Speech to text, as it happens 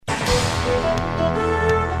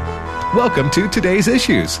Welcome to Today's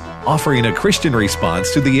Issues, offering a Christian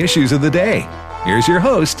response to the issues of the day. Here's your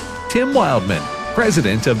host, Tim Wildman,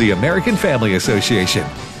 President of the American Family Association.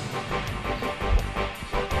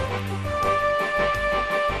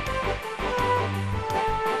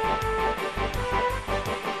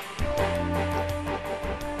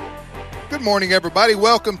 Good morning, everybody.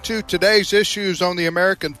 Welcome to Today's Issues on the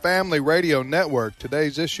American Family Radio Network.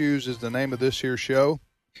 Today's Issues is the name of this here show.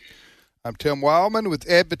 I'm Tim Wildman with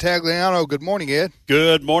Ed Battagliano. Good morning, Ed.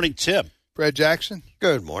 Good morning, Tim. Fred Jackson.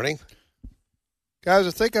 Good morning. Guys,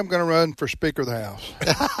 I think I'm going to run for Speaker of the House.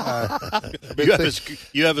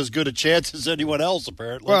 You have as good a chance as anyone else,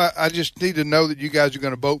 apparently. Well, I just need to know that you guys are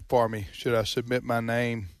going to vote for me. Should I submit my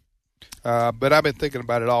name? But I've been thinking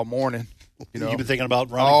about it all morning. You've been thinking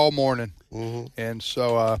about running? All morning. Mm-hmm. And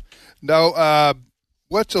so,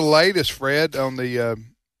 what's the latest, Fred, on the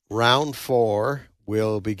Round 4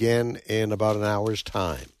 will begin in about an hour's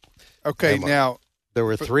time. Okay, now there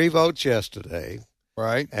were 3 votes yesterday.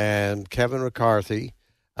 Right. And Kevin McCarthy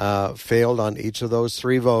failed on each of those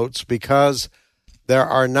 3 votes because there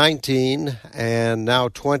are 19 and now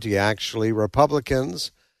 20, actually,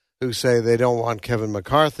 Republicans who say they don't want Kevin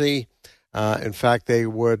McCarthy. In fact, they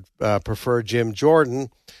would prefer Jim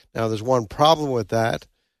Jordan. Now, there's one problem with that.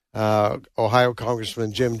 Ohio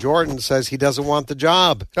Congressman Jim Jordan says he doesn't want the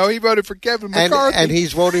job. No, he voted for Kevin McCarthy. And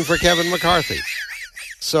he's voting for Kevin McCarthy.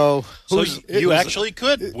 So you actually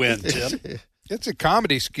could win, Tim. It's a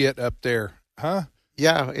comedy skit up there, huh?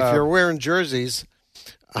 Yeah, if you're wearing jerseys.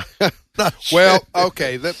 Well,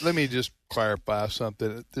 okay, let me just clarify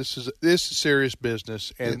something. This is serious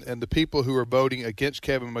business, and the people who are voting against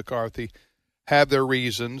Kevin McCarthy have their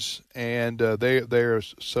reasons, and they're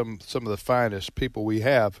some of the finest people we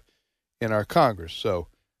have in our Congress. So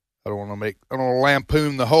I don't want to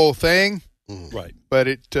lampoon the whole thing, right? But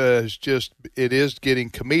it is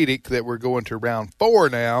getting comedic that we're going to round 4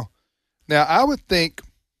 now. Now I would think,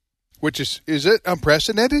 is it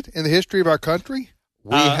unprecedented in the history of our country?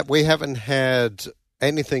 We haven't had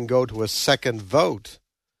anything go to a second vote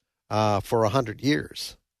for 100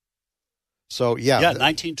 years. So,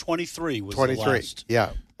 1923 was 23, the last.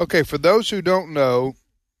 Yeah. Okay, for those who don't know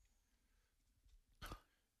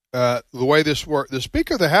the way this works, the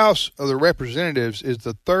Speaker of the House of the Representatives is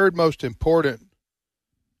the 3rd most important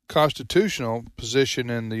constitutional position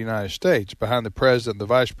in the United States, behind the President and the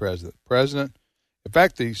Vice President. In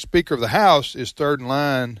fact, the Speaker of the House is 3rd in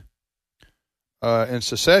line in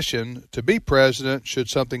succession to be president should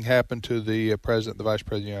something happen to the President and the Vice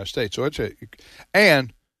President of the United States. So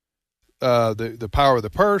the power of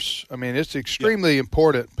the purse. I mean, it's an extremely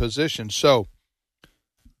important position. So,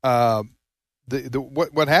 what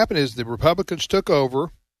happened is the Republicans took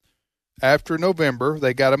over after November.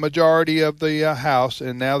 They got a majority of the House,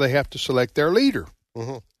 and now they have to select their leader,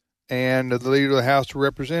 and the leader of the House of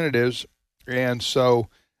Representatives. And so,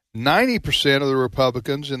 90% of the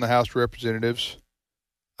Republicans in the House of Representatives.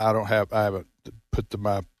 I haven't put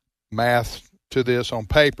my math to this on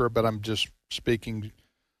paper, but I'm just speaking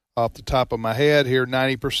off the top of my head here.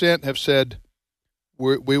 90% have said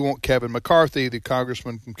we want Kevin McCarthy, the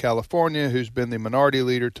congressman from California, who's been the minority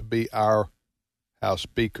leader, to be our House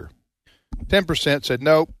Speaker. 10% said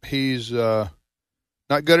nope, he's not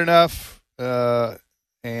good enough,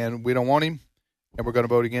 and we don't want him, and we're going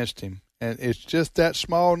to vote against him. And it's just that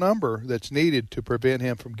small number that's needed to prevent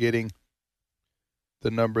him from getting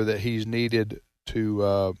the number that he's needed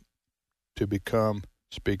to become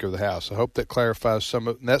Speaker of the House. I hope that clarifies some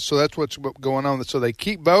of that. So that's what's going on. So they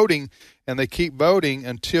keep voting, and they keep voting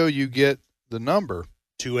until you get the number.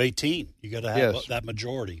 218. You got to have that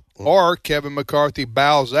majority. Or Kevin McCarthy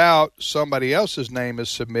bows out, somebody else's name is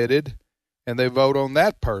submitted, and they vote on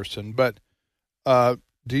that person. But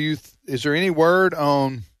is there any word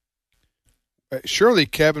on? Surely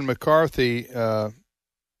Kevin McCarthy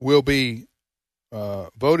will be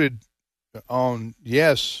voted on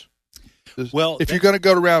yes. Well, if you're going to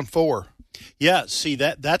go to round 4. Yeah, see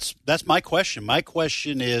that's my question. My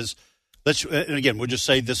question is, and again, we'll just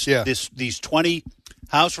say these 20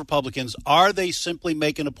 House Republicans, are they simply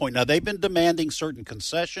making a point? Now, they've been demanding certain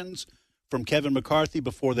concessions from Kevin McCarthy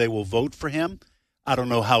before they will vote for him. I don't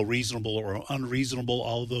know how reasonable or unreasonable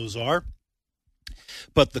all of those are.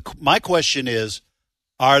 But my question is,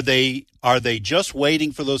 are they just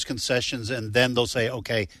waiting for those concessions and then they'll say,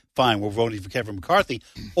 okay, fine, we're voting for Kevin McCarthy?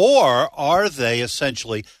 Or are they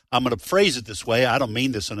essentially, I'm going to phrase it this way, I don't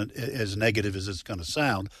mean this as negative as it's going to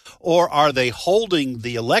sound, or are they holding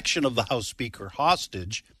the election of the House Speaker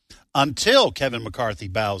hostage until Kevin McCarthy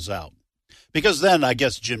bows out? Because then I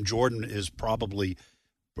guess Jim Jordan is probably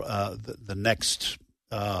the next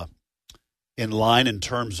in line in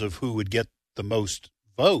terms of who would get the most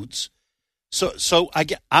votes. So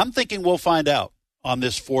I'm thinking we'll find out on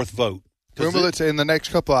this fourth vote. When will it say in the next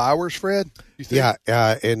couple of hours, Fred? You think?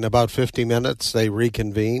 Yeah, in about 50 minutes they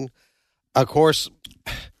reconvene. Of course,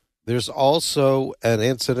 there's also an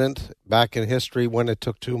incident back in history when it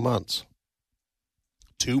took 2 months.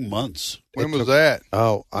 2 months. When was that?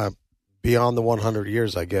 Oh, beyond the 100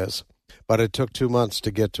 years, I guess. But it took 2 months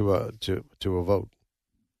to get to a vote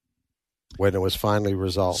when it was finally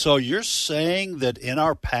resolved. So you're saying that in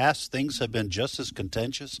our past things have been just as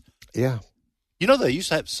contentious? Yeah. You know, they used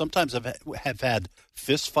to sometimes have had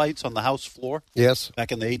fist fights on the House floor. Yes.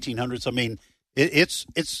 Back in the 1800s. I mean,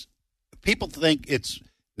 it's people think it's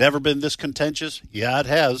never been this contentious. Yeah, it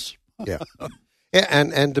has. Yeah. Yeah,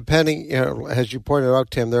 and depending, as you pointed out,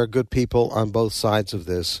 Tim, there are good people on both sides of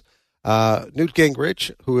this. Newt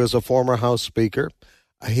Gingrich, who is a former House Speaker,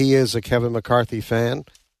 he is a Kevin McCarthy fan.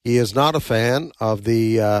 He is not a fan of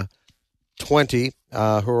the 20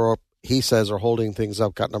 who he says are holding things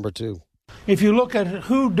up. Cut number 2. If you look at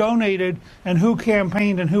who donated and who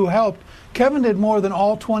campaigned and who helped, Kevin did more than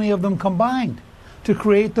all 20 of them combined to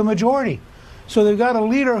create the majority. So they've got a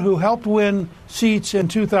leader who helped win seats in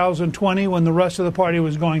 2020 when the rest of the party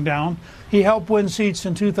was going down. He helped win seats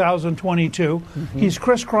in 2022. Mm-hmm. He's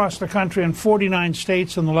crisscrossed the country in 49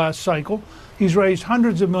 states in the last cycle. He's raised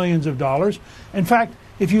hundreds of millions of dollars. In fact,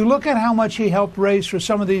 if you look at how much he helped raise for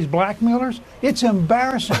some of these blackmailers, it's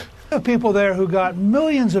embarrassing. There are people there who got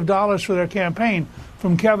millions of dollars for their campaign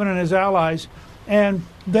from Kevin and his allies, and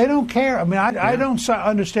they don't care. I mean, I don't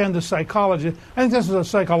understand the psychology. I think this is a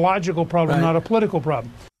psychological problem, not a political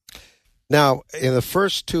problem. Now, in the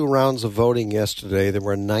first 2 rounds of voting yesterday, there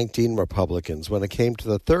were 19 Republicans. When it came to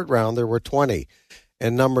the third round, there were 20.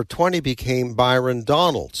 And number 20 became Byron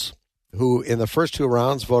Donalds, who in the first 2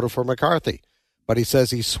 rounds voted for McCarthy. But he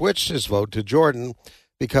says he switched his vote to Jordan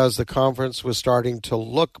because the conference was starting to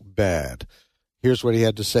look bad. Here's what he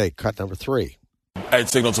had to say. Cut number 3. I had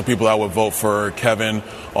signaled to people I would vote for Kevin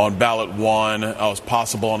on ballot 1. I was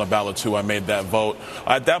possible on a ballot 2. I made that vote.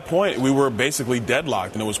 At that point, we were basically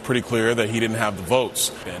deadlocked, and it was pretty clear that he didn't have the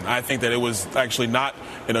votes. And I think that it was actually not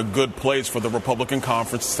in a good place for the Republican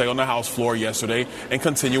conference to stay on the House floor yesterday and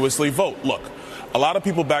continuously vote. Look, a lot of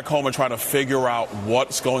people back home are trying to figure out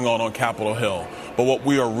what's going on Capitol Hill. But what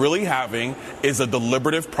we are really having is a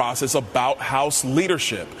deliberative process about House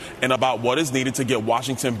leadership and about what is needed to get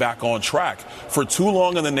Washington back on track. For too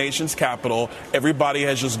long in the nation's capital, everybody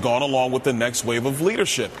has just gone along with the next wave of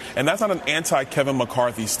leadership. And that's not an anti-Kevin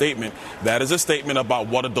McCarthy statement. That is a statement about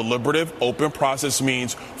what a deliberative, open process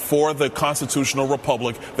means for the constitutional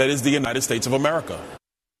republic that is the United States of America.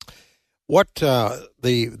 What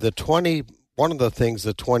the 20, one of the things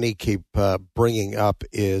the 20 keep bringing up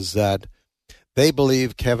is that they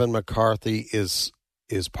believe Kevin McCarthy is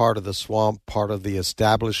part of the swamp, part of the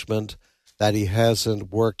establishment, that he hasn't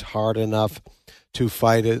worked hard enough to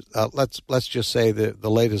fight it. Let's just say the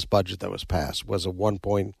latest budget that was passed was a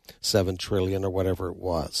 $1.7 trillion or whatever it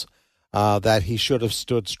was, that he should have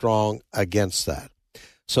stood strong against that.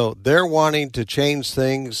 So they're wanting to change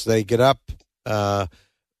things. They get up,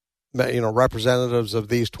 representatives of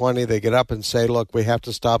these 20, they get up and say, look, we have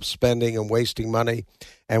to stop spending and wasting money,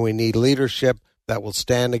 and we need leadership that will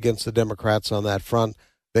stand against the Democrats on that front.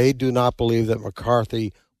 They do not believe that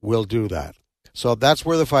McCarthy will do that. So that's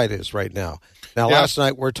where the fight is right now. Now, last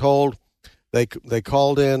night we're told they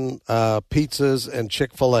called in pizzas and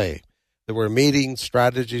Chick-fil-A. There were meeting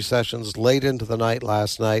strategy sessions late into the night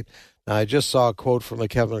last night. Now, I just saw a quote from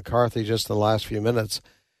Kevin McCarthy just in the last few minutes.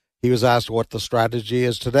 He was asked what the strategy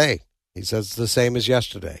is today. He says it's the same as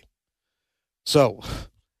yesterday. So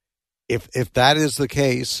if that is the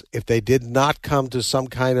case, if they did not come to some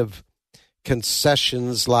kind of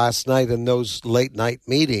concessions last night in those late night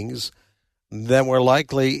meetings, then we're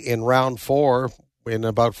likely in round 4 in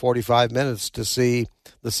about 45 minutes to see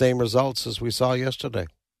the same results as we saw yesterday.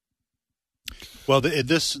 Well,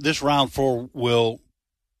 this round 4 will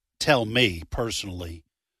tell me personally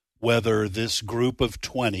whether this group of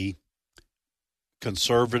 20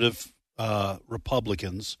 conservative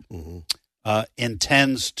Republicans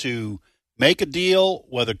intends to make a deal,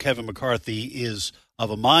 whether Kevin McCarthy is of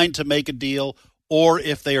a mind to make a deal, or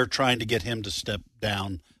if they are trying to get him to step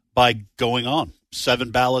down by going on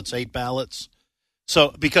 7 ballots, 8 ballots.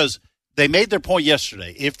 So, because they made their point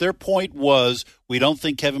yesterday. If their point was we don't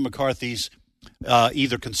think Kevin McCarthy's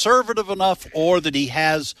either conservative enough or that he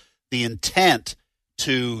has the intent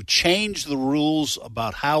to change the rules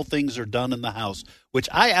about how things are done in the House, which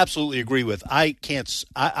I absolutely agree with. I can't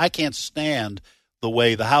stand the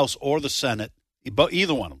way the House or the Senate,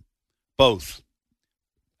 either one of them, both,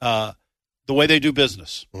 the way they do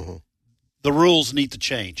business. Mm-hmm. The rules need to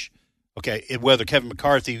change. Okay, whether Kevin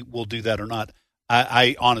McCarthy will do that or not,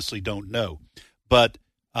 I honestly don't know. But,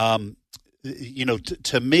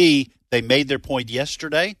 to me, they made their point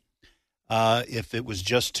yesterday. If it was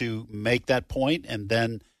just to make that point and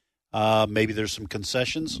then maybe there's some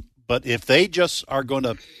concessions. But if they just are going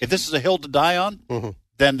to – if this is a hill to die on, mm-hmm.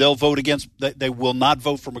 then they'll vote against – they will not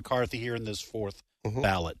vote for McCarthy here in this fourth mm-hmm.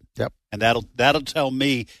 ballot. Yep. And that'll tell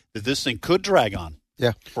me that this thing could drag on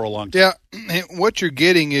for a long time. Yeah, and what you're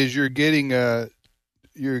getting is you're getting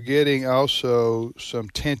also some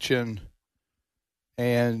tension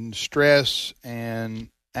and stress and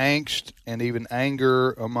angst and even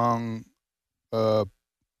anger among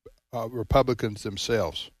Republicans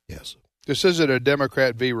themselves. Yes. This isn't a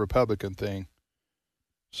Democrat v. Republican thing.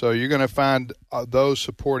 So you're going to find those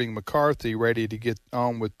supporting McCarthy ready to get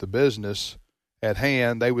on with the business at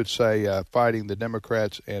hand. They would say fighting the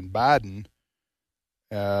Democrats and Biden,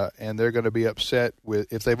 and they're going to be upset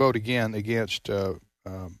with if they vote again against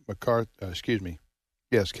McCarthy.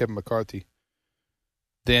 Kevin McCarthy.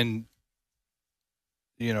 Then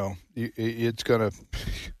it's going to.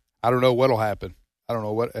 I don't know what'll happen. I don't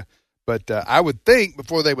know what. But I would think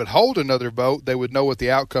before they would hold another vote, they would know what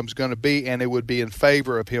the outcome's going to be, and it would be in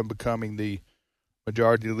favor of him becoming the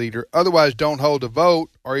majority leader. Otherwise, don't hold a vote,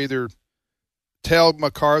 or either tell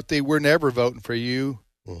McCarthy, we're never voting for you,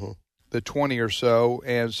 mm-hmm. the 20 or so,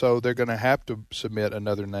 and so they're going to have to submit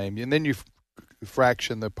another name. And then you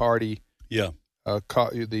fraction the party. Yeah.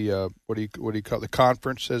 What do you call it? The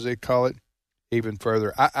conference, as they call it, even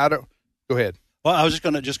further. I don't. Go ahead. Well, I was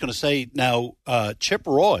just going to say now. Chip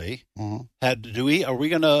Roy mm-hmm. do we have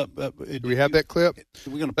that clip? Are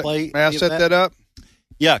we going to play? May I set that up?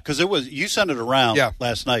 Yeah, because you sent it around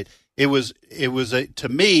last night. It was to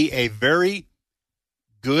me a very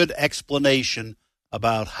good explanation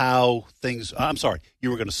about how things. I'm sorry, you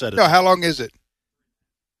were going to set it. No, how long is it?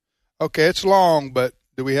 Okay, it's long, but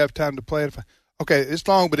do we have time to play it? Okay, it's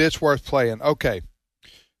long, but it's worth playing. Okay,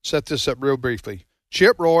 set this up real briefly.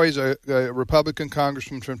 Chip Roy is a Republican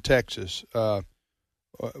congressman from Texas,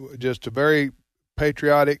 just a very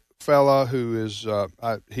patriotic fella who is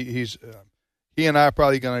he and I are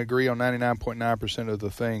probably going to agree on 99.9% of the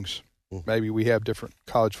things. Maybe we have different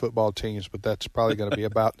college football teams, but that's probably going to be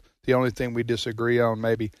about the only thing we disagree on,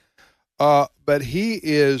 maybe. But he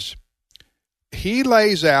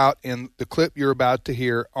lays out in the clip you're about to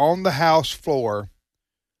hear on the House floor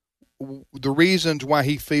the reasons why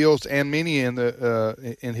he feels, and many among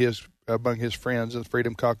his friends in the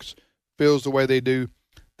Freedom Caucus feels the way they do.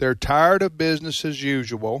 They're tired of business as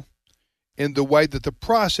usual in the way that the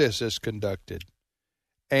process is conducted,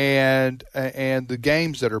 and the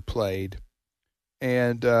games that are played.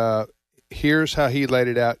 And here's how he laid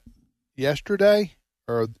it out yesterday.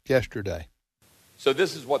 So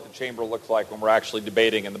this is what the chamber looks like when we're actually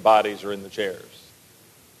debating and the bodies are in the chairs.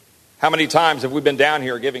 How many times have we been down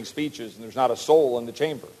here giving speeches and there's not a soul in the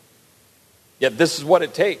chamber? Yet this is what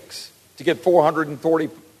it takes to get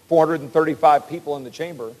 435 people in the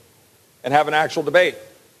chamber and have an actual debate.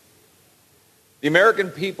 The American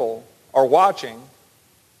people are watching,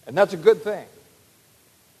 and that's a good thing.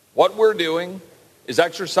 What we're doing is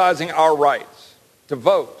exercising our rights to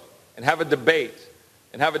vote and have a debate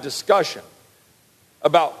and have a discussion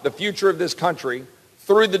about the future of this country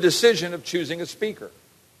through the decision of choosing a speaker.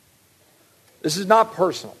 This is not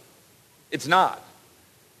personal. It's not.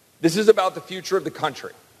 This is about the future of the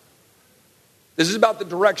country. This is about the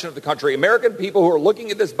direction of the country. American people who are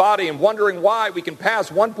looking at this body and wondering why we can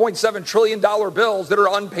pass $1.7 trillion bills that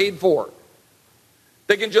are unpaid for.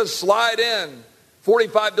 They can just slide in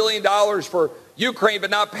 $45 billion for Ukraine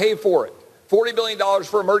but not pay for it. $40 billion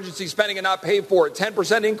for emergency spending and not pay for it.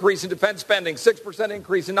 10% increase in defense spending. 6%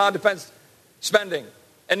 increase in non-defense spending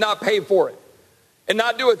and not pay for it. And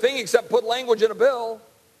not do a thing except put language in a bill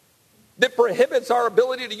that prohibits our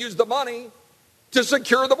ability to use the money to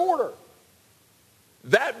secure the border.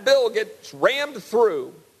 That bill gets rammed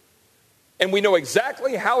through, and we know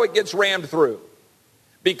exactly how it gets rammed through,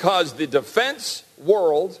 because the defense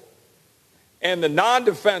world and the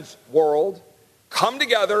non-defense world come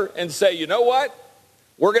together and say, you know what?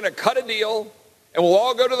 We're going to cut a deal, and we'll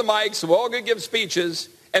all go to the mics, and we're all going to give speeches,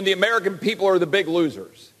 and the American people are the big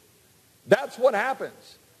losers. That's what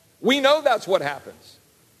happens. We know that's what happens.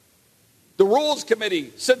 The Rules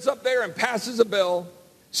Committee sits up there and passes a bill,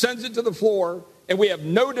 sends it to the floor, and we have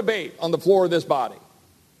no debate on the floor of this body.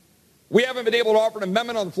 We haven't been able to offer an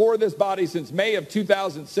amendment on the floor of this body since May of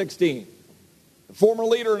 2016. The former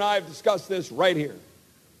leader and I have discussed this right here.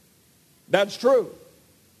 That's true.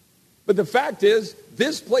 But the fact is,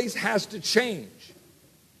 this place has to change.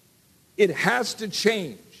 It has to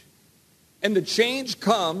change. And the change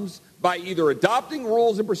comes by either adopting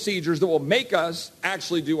rules and procedures that will make us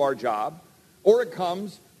actually do our job, or it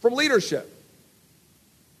comes from leadership.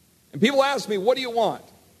 And people ask me, what do you want?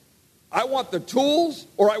 I want the tools,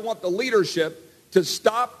 or I want the leadership to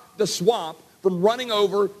stop the swamp from running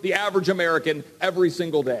over the average American every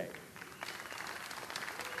single day.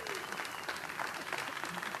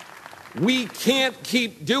 We can't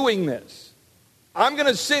keep doing this. I'm going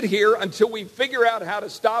to sit here until we figure out how to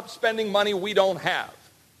stop spending money we don't have.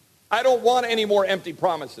 I don't want any more empty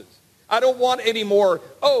promises. I don't want any more,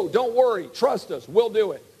 oh, don't worry, trust us, we'll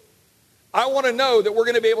do it. I want to know that we're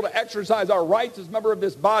going to be able to exercise our rights as a member of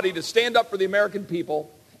this body to stand up for the American people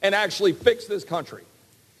and actually fix this country.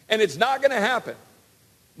 And it's not going to happen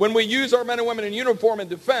when we use our men and women in uniform in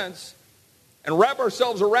defense and wrap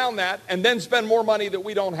ourselves around that and then spend more money that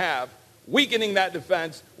we don't have, weakening that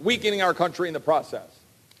defense, weakening our country in the process.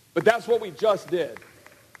 But that's what we just did.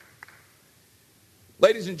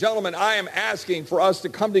 Ladies and gentlemen, I am asking for us to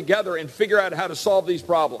come together and figure out how to solve these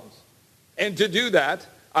problems. And to do that,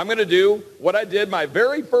 I'm going to do what I did my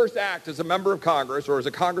very first act as a member of Congress, or as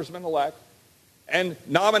a congressman-elect, and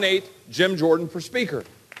nominate Jim Jordan for Speaker.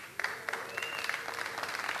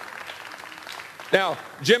 Now,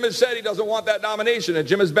 Jim has said he doesn't want that nomination, and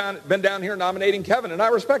Jim has been down here nominating Kevin, and I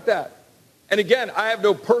respect that. And again, I have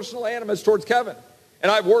no personal animus towards Kevin.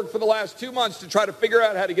 And I've worked for the last 2 months to try to figure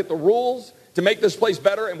out how to get the rules to make this place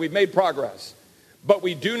better, and we've made progress. But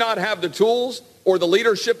we do not have the tools or the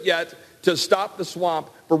leadership yet to stop the swamp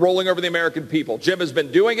from rolling over the American people. Jim has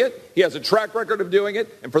been doing it. He has a track record of doing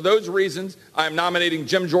it. And for those reasons, I am nominating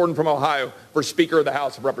Jim Jordan from Ohio for Speaker of the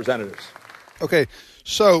House of Representatives. Okay,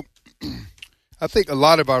 so I think a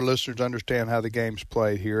lot of our listeners understand how the game's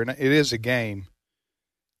played here, and it is a game.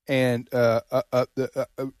 And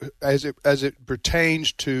as it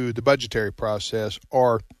pertains to the budgetary process,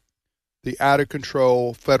 or the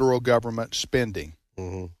out-of-control federal government spending.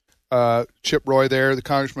 Mm-hmm. Chip Roy there, the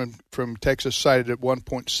congressman from Texas, cited a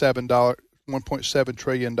 $1.7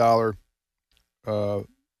 trillion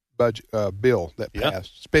budget bill that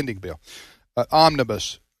passed, spending bill,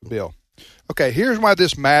 omnibus bill. Okay, here's why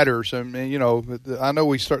this matters. I mean, I know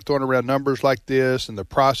we start throwing around numbers like this and the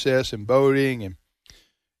process and voting, and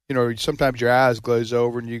sometimes your eyes glaze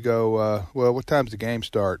over and you go, well, what time's the game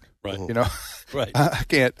start? Right. Right. I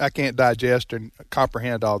can't digest and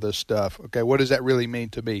comprehend all this stuff. Okay, what does that really mean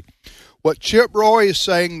to me? What Chip Roy is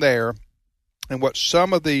saying there, and what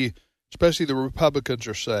some of especially the Republicans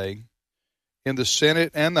are saying in the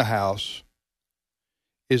Senate and the House,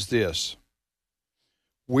 is this: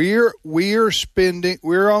 we're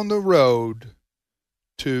on the road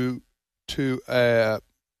to a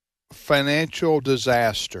financial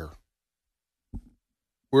disaster.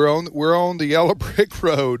 We're on the yellow brick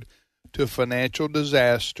road to financial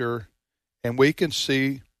disaster, and we can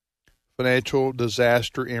see financial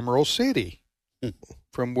disaster Emerald City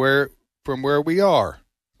from where we are.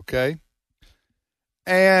 Okay,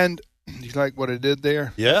 and you like what I did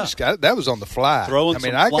there? Yeah, that was on the fly.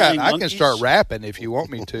 I can start rapping if you want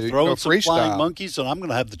me to. Throwing some flying monkeys, and I'm going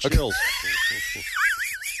to have the chills.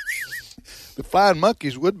 The Flying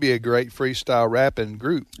Monkeys would be a great freestyle rapping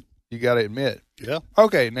group. You got to admit. Yeah.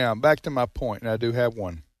 Okay, now back to my point, and I do have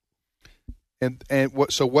one. And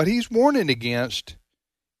what he's warning against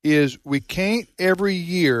is we can't every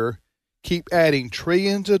year keep adding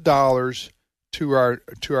trillions of dollars to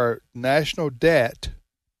our national debt,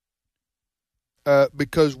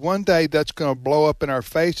 because one day that's going to blow up in our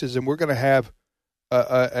faces, and we're going to have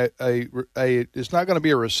it's not going to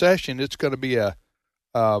be a recession. It's going to be a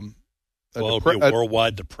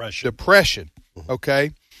worldwide depression.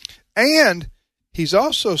 Okay, and he's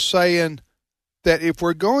also saying that if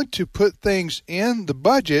we're going to put things in the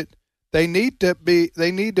budget, they need to be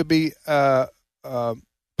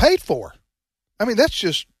paid for. I mean, that's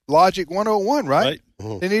just logic 101, right?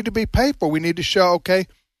 Mm-hmm. They need to be paid for. We need to show, okay,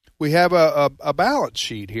 we have a balance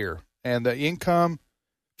sheet here, and the income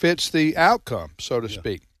fits the outcome, so to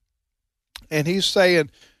speak. And he's saying,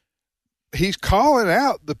 he's calling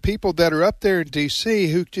out the people that are up there in D.C.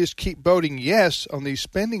 who just keep voting yes on these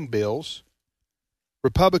spending bills,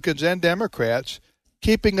 Republicans and Democrats,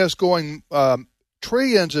 keeping us going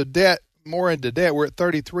trillions of debt, more into debt. We're at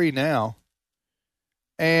 33 now.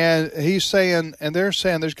 And he's saying, and they're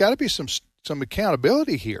saying there's got to be some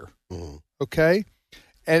accountability here. Mm-hmm. Okay?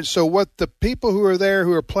 And so what the people who are there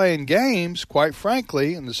who are playing games, quite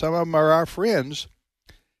frankly, and some of them are our friends,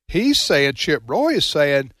 he's saying, Chip Roy is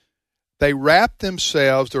saying, they wrap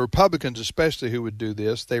themselves, the Republicans especially who would do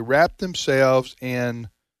this, they wrap themselves in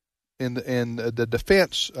the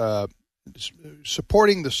defense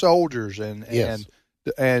supporting the soldiers and Yes.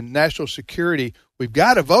 and national security. We've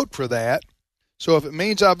got to vote for that. So if it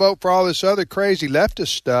means I vote for all this other crazy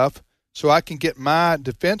leftist stuff so I can get my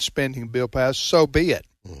defense spending bill passed, so be it.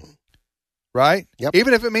 Mm-hmm. Right? Yep.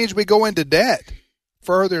 Even if it means we go into debt,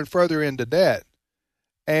 further and further into debt.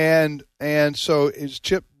 And so is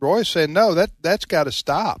Chip Roy saying, no, that's got to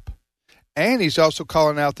stop. And he's also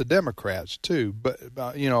calling out the Democrats too. But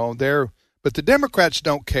but the Democrats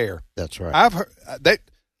don't care. That's right. I've heard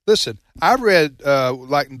listen, I read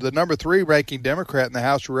like the number 3 ranking Democrat in the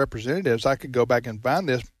House of Representatives. I could go back and find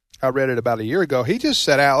this. I read it about a year ago. He just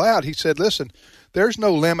said out loud, he said, listen, there's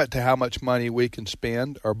no limit to how much money we can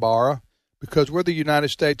spend or borrow because we're the United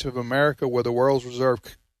States of America. We're the world's reserve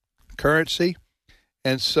currency.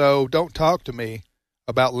 And so don't talk to me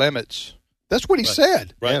about limits. That's what he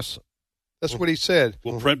said. Right. Yes. That's what he said.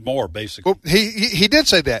 We'll print more, basically. Well, he did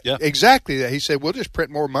say that. Yeah. Exactly that. He said, we'll just print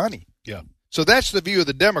more money. Yeah. So that's the view of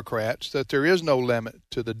the Democrats, that there is no limit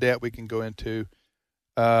to the debt we can go into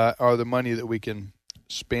or the money that we can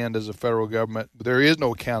spend as a federal government. There is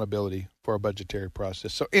no accountability for a budgetary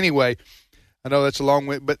process. So anyway, I know that's a long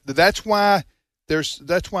way, but that's why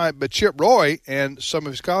but Chip Roy and some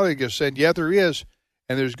of his colleagues have said, yeah, there is,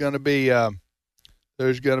 and there's going to be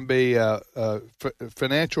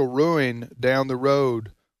financial ruin down the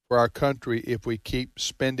road for our country if we keep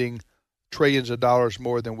spending trillions of dollars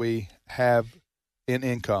more than we have in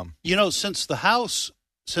income. Since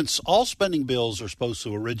all spending bills are supposed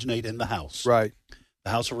to originate in the House, Right.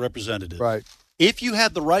 the House of Representatives, Right. if you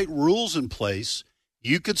had the right rules in place,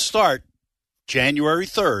 you could start January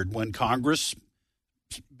 3rd when Congress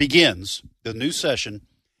begins the new session,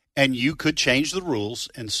 and you could change the rules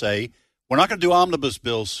and say, we're not going to do omnibus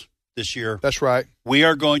bills this year. That's right. We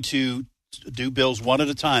are going to do bills one at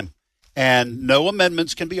a time, and no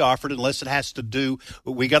amendments can be offered unless it has to do.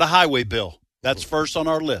 We got a highway bill that's first on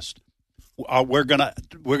our list. We're gonna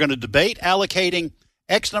debate allocating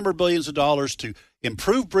X number of billions of dollars to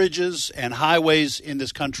improve bridges and highways in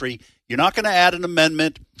this country. You're not going to add an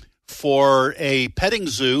amendment for a petting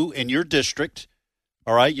zoo in your district.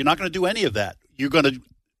 All right, you're not going to do any of that. You're going to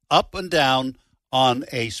up and down on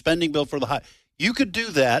a spending bill for the high. You could do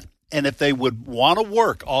that, and if they would want to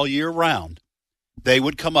work all year round, they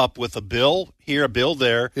would come up with a bill here, a bill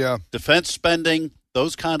there, Yeah. defense spending,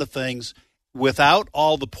 those kind of things, without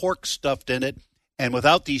all the pork stuffed in it and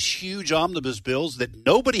without these huge omnibus bills that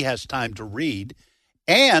nobody has time to read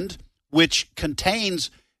and which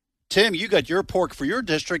contains, Tim, you got your pork for your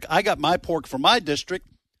district, I got my pork for my district.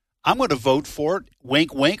 I'm going to vote for it.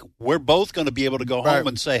 Wink, wink. We're both going to be able to go home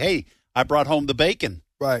and say, hey, I brought home the bacon.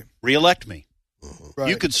 Right. Reelect me. Right.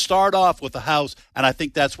 You could start off with the House, and I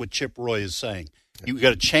think that's what Chip Roy is saying. You've got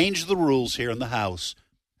to change the rules here in the House.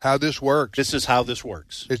 How this works. This is how this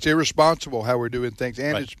works. It's irresponsible how we're doing things,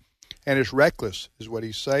 and it's reckless, is what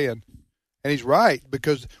he's saying, and he's right,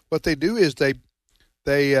 because what they do is they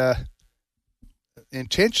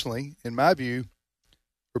intentionally, in my view,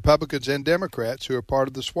 Republicans and Democrats who are part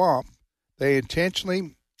of the swamp, they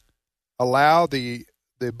intentionally allow the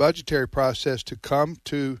budgetary process to come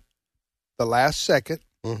to the last second,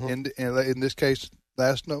 in this case,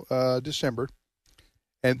 last December,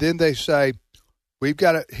 and then they say, we've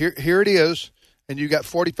got it, here it is, and you got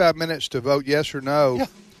 45 minutes to vote yes or no. Yeah.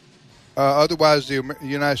 Otherwise, the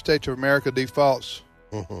United States of America defaults,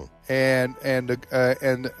 and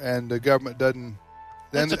the government doesn't.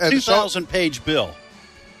 That's a 2,000-page bill.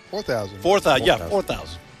 4,000. 4,000. Yeah,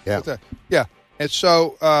 4,000. Yeah. Yeah. And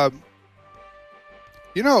so, I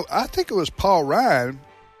think it was Paul Ryan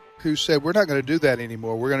who said, we're not going to do that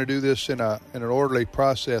anymore. We're going to do this in an orderly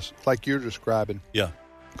process like you're describing. Yeah.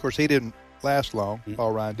 Of course, he didn't last long.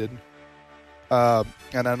 Paul Ryan didn't.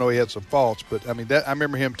 And I know he had some faults, but I mean, I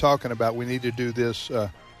remember him talking about we need to do this.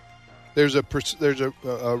 There's a procedure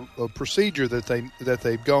that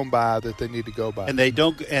they've gone by that they need to go by, and they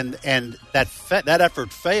don't. And that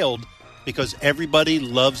effort failed because everybody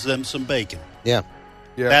loves them some bacon. Yeah.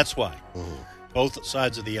 That's why. Both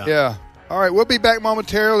sides of the aisle. Yeah. All right, we'll be back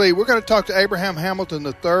momentarily. We're going to talk to Abraham Hamilton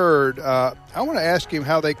III. I want to ask him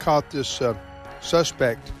how they caught this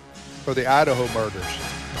suspect for the Idaho murders.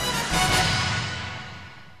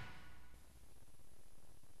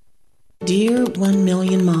 Dear 1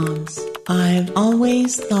 Million Moms, I've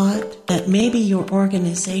always thought that maybe your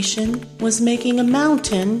organization was making a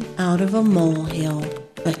mountain out of a molehill.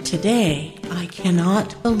 But today, I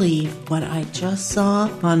cannot believe what I just saw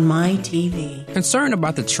on my TV. Concerned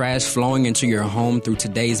about the trash flowing into your home through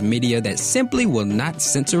today's media that simply will not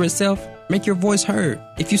censor itself? Make your voice heard.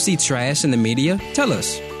 If you see trash in the media, tell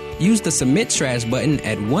us. use the Submit Trash button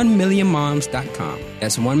at 1millionmoms.com.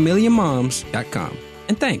 That's 1millionmoms.com.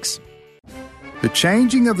 And thanks. The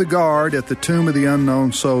changing of the guard at the Tomb of the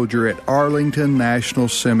Unknown Soldier at Arlington National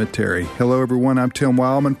Cemetery. Hello, everyone. I'm Tim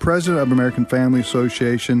Wildman, president of American Family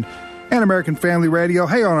Association and American Family Radio.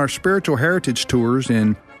 Hey, on our spiritual heritage tours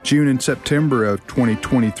in June and September of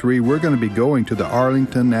 2023, we're going to be going to the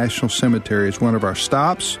Arlington National Cemetery as one of our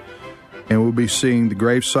stops, and we'll be seeing the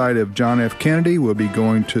gravesite of John F. Kennedy. We'll be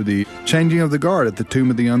going to the changing of the guard at the Tomb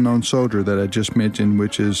of the Unknown Soldier that I just mentioned,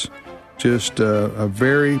 which is just a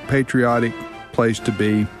very patriotic place to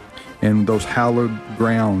be in those hallowed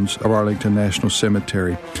grounds of Arlington National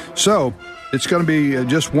Cemetery. So it's going to be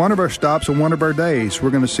just one of our stops on one of our days.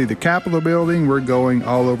 We're going to see the Capitol building. We're going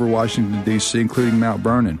all over Washington, D.C., including Mount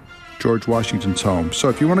Vernon, George Washington's home. So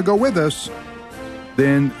if you want to go with us,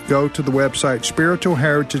 then go to the website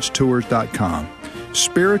spiritualheritagetours.com.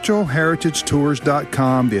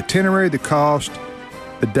 spiritualheritagetours.com. The itinerary, the cost,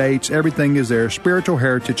 the dates, everything is there.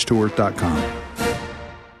 spiritualheritagetours.com.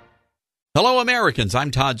 Hello, Americans. I'm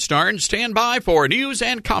Todd Starnes. Stand by for news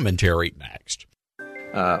and commentary next.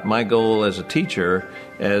 My goal as a teacher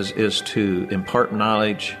is to impart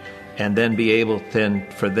knowledge and then be able then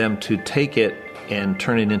for them to take it and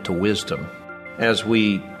turn it into wisdom. As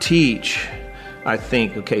we teach, I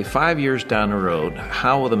think, okay, 5 years down the road,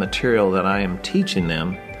 how will the material that I am teaching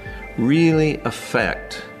them really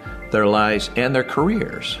affect their lives and their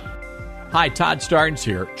careers? Hi, Todd Starnes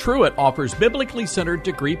here. Truett offers biblically centered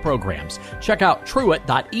degree programs. Check out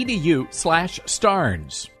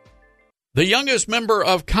truett.edu/Starnes. The youngest member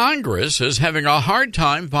of Congress is having a hard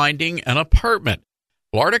time finding an apartment.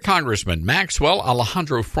 Florida Congressman Maxwell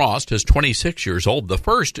Alejandro Frost is 26 years old, the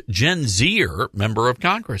first Gen Zer member of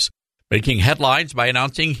Congress, making headlines by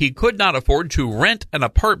announcing he could not afford to rent an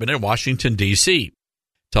apartment in Washington, D.C.,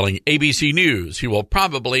 telling ABC News he will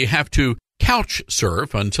probably have to couch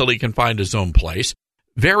surf until he can find his own place.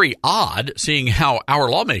 Very odd, seeing how our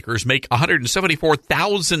lawmakers make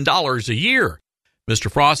 $174,000 a year.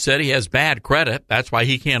 Mr. Frost said he has bad credit. That's why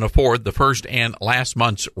he can't afford the first and last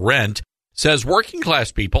month's rent. Says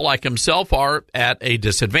working-class people like himself are at a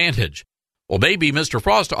disadvantage. Well, maybe Mr.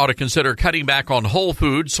 Frost ought to consider cutting back on whole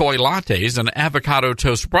food, soy lattes, and avocado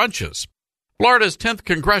toast brunches. Florida's 10th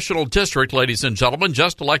Congressional District, ladies and gentlemen,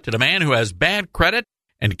 just elected a man who has bad credit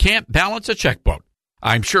and can't balance a checkbook.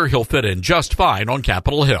 I'm sure he'll fit in just fine on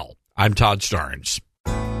Capitol Hill. I'm Todd Starnes.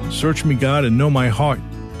 Search me, God, and know my heart.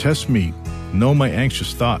 Test me, know my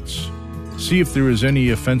anxious thoughts. See if there is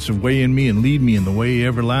any offensive way in me, and lead me in the way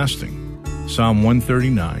everlasting. Psalm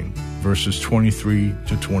 139, verses 23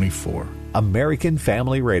 to 24. American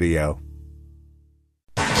Family Radio.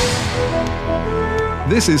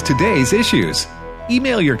 This is today's issues.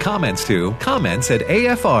 Email your comments to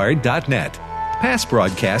comments@afr.net. Past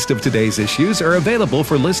broadcasts of today's issues are available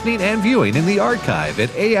for listening and viewing in the archive at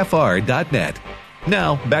afr.net.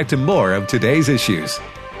 Now, back to more of today's issues.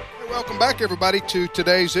 Welcome back, everybody, to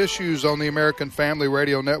today's issues on the American Family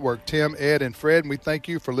Radio Network. Tim, Ed, and Fred, and we thank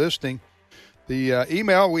you for listening. The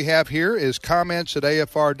email we have here is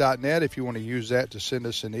comments@afr.net if you want to use that to send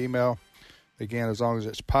us an email. Again, as long as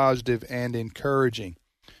it's positive and encouraging.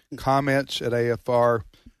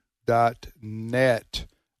 Comments@afr.net.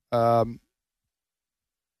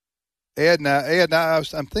 Ed,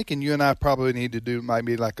 I'm thinking you and I probably need to do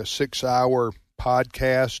maybe like a 6-hour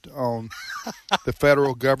podcast on the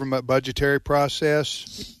federal government budgetary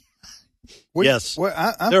process. Yes.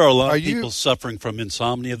 There are a lot of people suffering from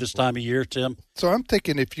insomnia this time of year, Tim. So I'm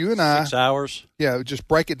thinking if you and I... 6 hours? Yeah, just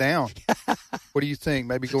break it down. What do you think?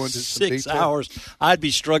 Maybe go into some detail? 6 hours. I'd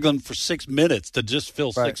be struggling for 6 minutes to just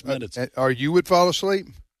fill 6 minutes. Or you would fall asleep?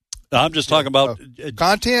 I'm just talking about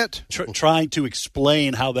content, trying to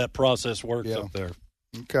explain how that process works up there.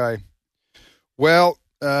 Okay. Well,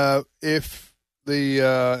 if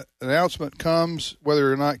the announcement comes,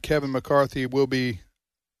 whether or not Kevin McCarthy will be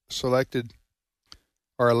selected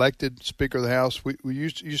or elected Speaker of the House,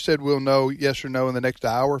 you said we'll know yes or no in the next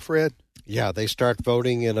hour, Fred? Yeah, they start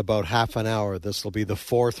voting in about half an hour. This will be the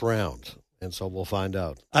 4th round. And so we'll find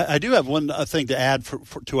out. I do have one thing to add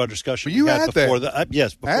to our discussion. Well, you had before that.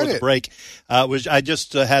 Before the break. I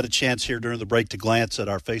just had a chance here during the break to glance at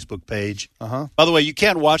our Facebook page. Uh-huh. By the way, you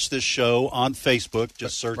can watch this show on Facebook.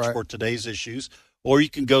 Just search for Today's Issues. Or you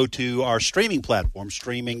can go to our streaming platform,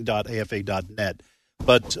 streaming.afa.net.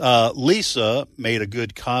 But Lisa made a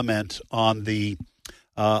good comment on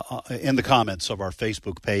in the comments of our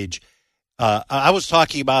Facebook page. I was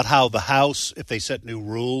talking about how the House, if they set new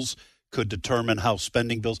rules, could determine how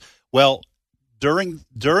spending bills. Well, during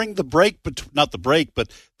the break, not the break,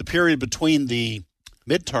 but the period between the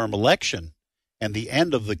midterm election and the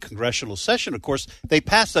end of the congressional session, of course, they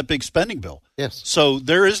passed that big spending bill. Yes. So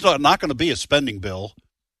there is not going to be a spending bill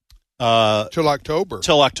till October.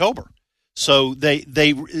 So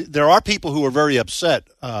there are people who are very upset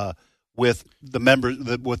with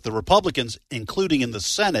the Republicans, including in the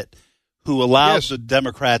Senate, who allowed the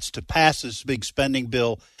Democrats to pass this big spending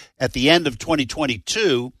bill at the end of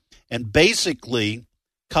 2022 and basically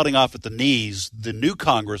cutting off at the knees the new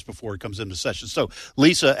Congress before it comes into session. So,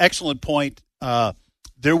 Lisa, excellent point.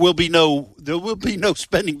 There will be no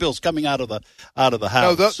spending bills coming out of the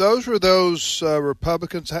House. No, those were those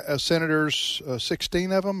Republicans, senators,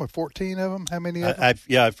 16 of them or 14 of them. How many of them?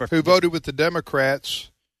 Who voted with the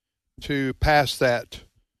Democrats to pass that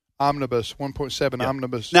omnibus, 1.7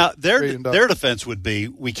 omnibus. Now, their defense would be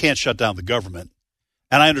we can't shut down the government,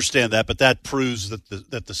 and I understand that, but that proves that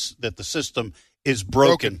the system is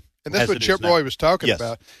broken. And that's what Chip Roy was talking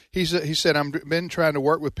about. He said, I've been trying to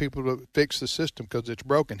work with people to fix the system because it's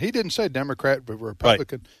broken. He didn't say Democrat but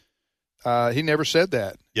Republican. Right. He never said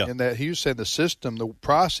that. Yeah. And that he was saying the system, the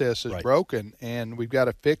process is broken, and we've got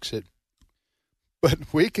to fix it.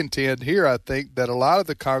 But we contend here, I think, that a lot of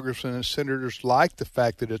the congressmen and senators like the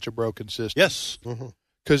fact that it's a broken system. Yes.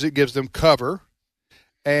 Because it gives them cover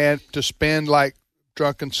and to spend like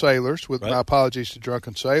drunken sailors, with my apologies to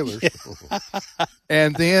drunken sailors.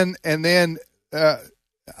 and then I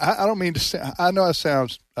don't mean to say, I know it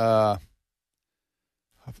sounds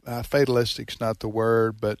fatalistic's not the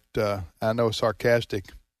word, but I know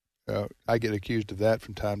sarcastic. I get accused of that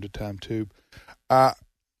from time to time too.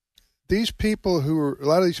 These people a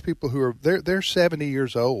lot of these people who are, they're 70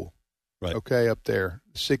 years old. Right. Okay, up there,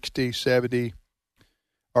 60, 70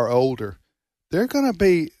 or older. They're going to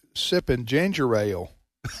be sipping ginger ale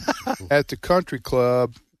at the country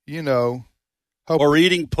club, or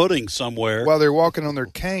eating pudding somewhere while they're walking on their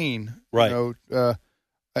cane. Right.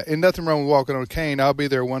 And nothing wrong with walking on a cane. I'll be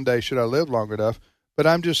there one day should I live long enough. But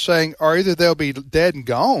I'm just saying, or either they'll be dead and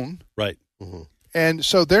gone. Right. Mm-hmm. And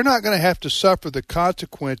so they're not going to have to suffer the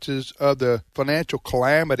consequences of the financial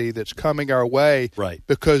calamity that's coming our way. Right.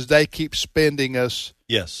 Because they keep spending us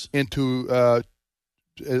into,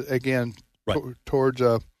 again, towards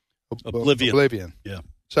oblivion. Yeah.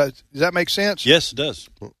 So does that make sense? Yes, it does.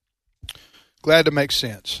 Glad to make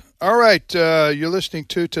sense. All right, you're listening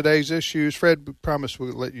to Today's Issues. Fred, we promise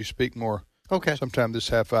we'll let you speak more. Okay. Sometime this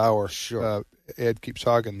half hour. Sure. Ed keeps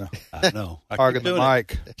hogging the hogging the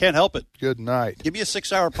mic. Can't help it. Good night. Give me a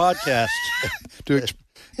 6-hour podcast to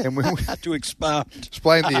expound.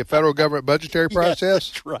 Explain the federal government budgetary process. Yeah,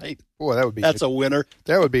 that's right. Boy, that would be. That's a winner.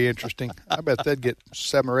 That would be interesting. I bet they'd get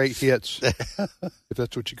 7 or 8 hits, if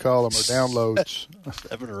that's what you call them, or downloads.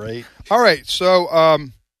 7 or 8. All right. So,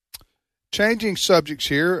 changing subjects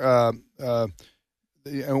here.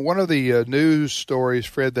 One of the news stories,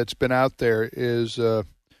 Fred, that's been out there is,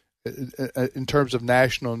 in terms of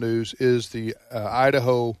national news, is the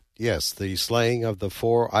Idaho. Yes, the slaying of the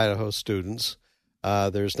 4 Idaho students.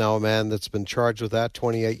 There's now a man that's been charged with that,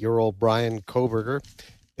 28-year-old Brian Koberger.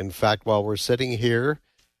 In fact, while we're sitting here,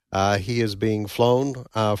 he is being flown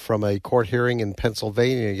from a court hearing in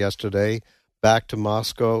Pennsylvania yesterday back to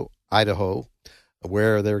Moscow, Idaho,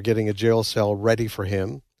 where they're getting a jail cell ready for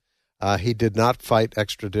him. He did not fight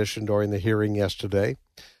extradition during the hearing yesterday.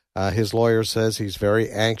 His lawyer says he's very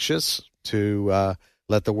anxious to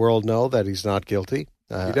let the world know that he's not guilty.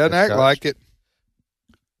 He doesn't act like it.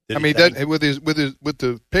 He doesn't with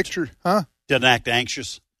the picture, huh? Doesn't act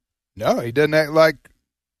anxious. No, he doesn't act like.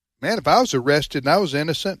 Man, if I was arrested and I was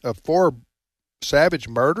innocent of 4 savage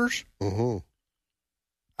murders,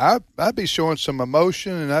 I'd be showing some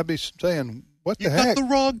emotion and I'd be saying, "What the heck? You got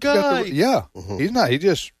the wrong guy." He's not.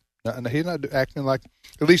 He's not acting like.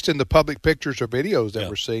 At least in the public pictures or videos that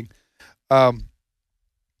we're seeing. All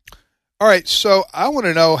right, so I want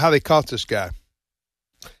to know how they caught this guy.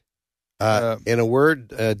 In a word,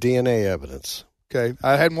 DNA evidence. Okay,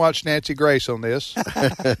 I hadn't watched Nancy Grace on this.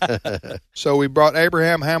 So we brought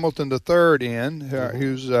Abraham Hamilton III in,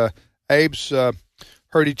 who's Abe's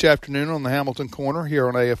heard each afternoon on the Hamilton Corner here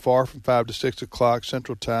on AFR from 5 to 6 o'clock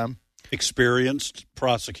Central Time. Experienced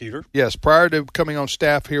prosecutor. Yes, prior to coming on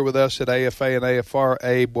staff here with us at AFA and AFR,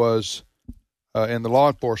 Abe was in the law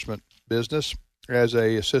enforcement business as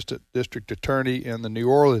a assistant district attorney in the New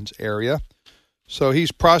Orleans area. So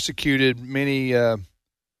he's prosecuted many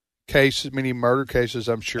cases, many murder cases,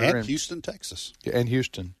 I'm sure. And Houston, Texas. And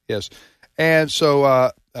Houston, yes. And so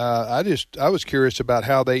I was curious about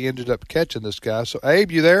how they ended up catching this guy. So,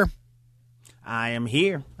 Abe, you there? I am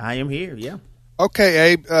here, yeah.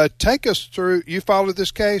 Okay, Abe, take us through. You followed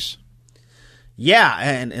this case? Yeah,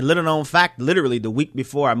 and little known fact, literally the week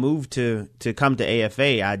before I moved to come to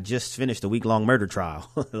AFA, I just finished a week-long murder trial.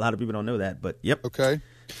 A lot of people don't know that, but yep. Okay.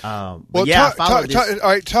 Well, yeah,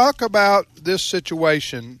 talk about this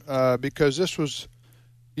situation because this was,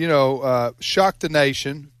 shocked the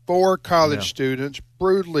nation. 4 college students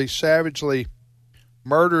brutally, savagely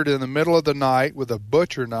murdered in the middle of the night with a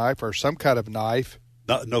butcher knife or some kind of knife.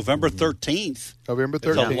 November 13th. November 13th.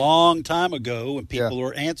 It was a long time ago, and people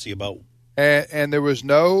were antsy about. And there was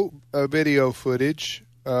no video footage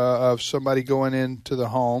of somebody going into the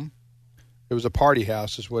home. It was a party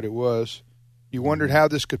house is what it was. You wondered how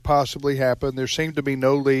this could possibly happen. There seemed to be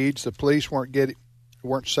no leads. The police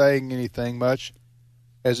weren't saying anything much.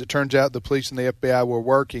 As it turns out, the police and the FBI were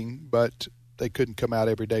working, but they couldn't come out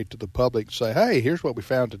every day to the public and say, hey, here's what we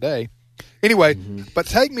found today. Anyway, but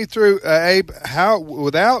take me through, Abe, how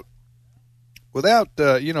without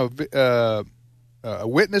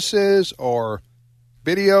witnesses or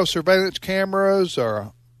video surveillance cameras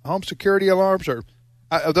or home security alarms or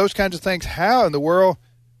those kinds of things, how in the world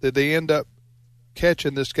did they end up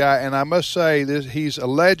catching this guy? And I must say, he's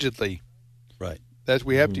allegedly, right? That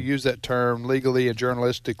we have to use that term legally and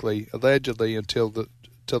journalistically, allegedly, until the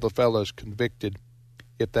fellow's convicted,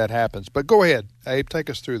 if that happens. But go ahead, Abe, take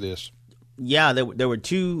us through this. Yeah, there were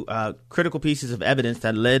 2 critical pieces of evidence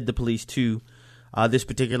that led the police to this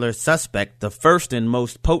particular suspect. The first and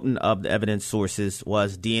most potent of the evidence sources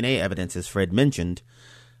was DNA evidence, as Fred mentioned.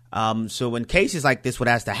 So in cases like this, what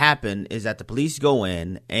has to happen is that the police go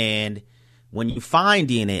in, and when you find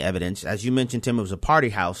DNA evidence, as you mentioned, Tim, it was a party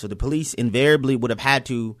house, so the police invariably would have had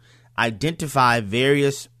to identify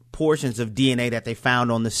various portions of DNA that they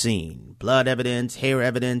found on the scene. Blood evidence, hair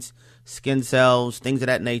evidence, skin cells, things of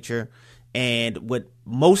that nature. And what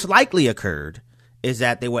most likely occurred is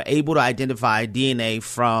that they were able to identify DNA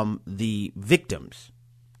from the victims.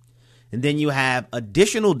 And then you have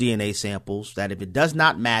additional DNA samples that if it does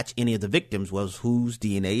not match any of the victims, well, whose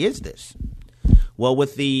DNA is this? Well,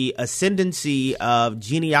 with the ascendancy of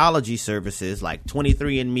genealogy services like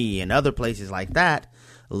 23andMe and other places like that,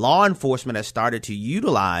 law enforcement has started to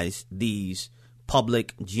utilize these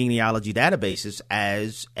public genealogy databases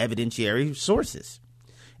as evidentiary sources.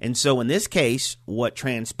 And so in this case, what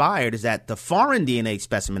transpired is that the foreign DNA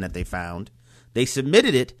specimen that they found, they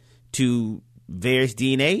submitted it to various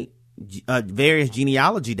genealogy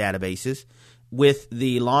databases with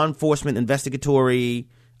the law enforcement investigatory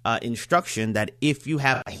instruction that if you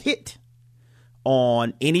have a hit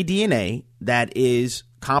on any DNA that is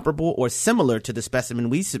comparable or similar to the specimen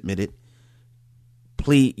we submitted,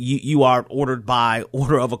 please, you are ordered by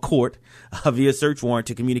order of a court via search warrant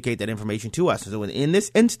to communicate that information to us. So in this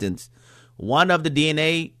instance, one of the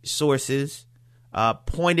DNA sources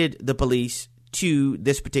pointed the police to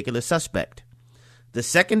this particular suspect. The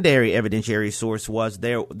secondary evidentiary source was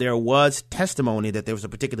there was testimony that there was a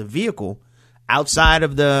particular vehicle outside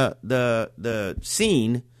of the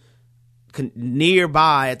scene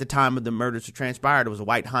nearby at the time of the murders that transpired. It was a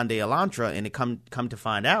white Hyundai Elantra, and it come to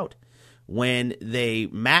find out when they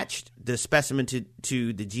matched the specimen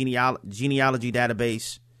to the genealogy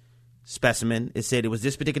database specimen, it said it was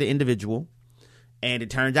this particular individual, and it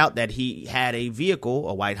turns out that he had a vehicle,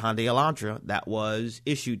 a white Hyundai Elantra, that was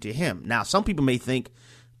issued to him. Now, some people may think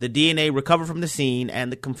the DNA recovered from the scene and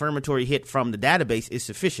the confirmatory hit from the database is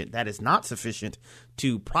sufficient. That is not sufficient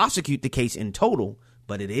to prosecute the case in total,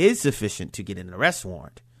 but it is sufficient to get an arrest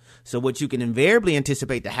warrant. So what you can invariably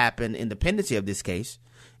anticipate to happen in the pendency of this case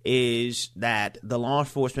is that the law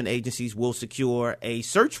enforcement agencies will secure a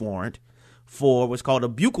search warrant for what's called a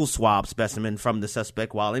buccal swab specimen from the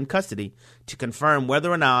suspect while in custody to confirm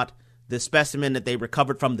whether or not the specimen that they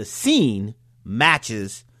recovered from the scene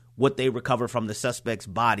matches what they recovered from the suspect's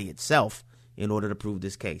body itself in order to prove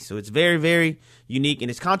this case. So it's very, very unique,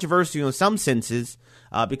 and it's controversial in some senses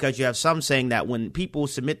because you have some saying that when people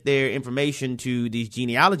submit their information to these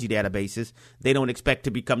genealogy databases, they don't expect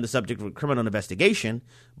to become the subject of a criminal investigation.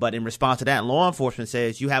 But in response to that, law enforcement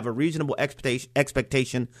says you have a reasonable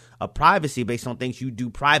expectation of privacy based on things you do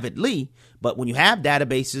privately. But when you have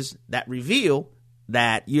databases that reveal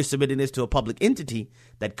that you're submitting this to a public entity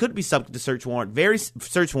that could be subject to search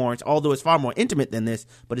warrants, although it's far more intimate than this,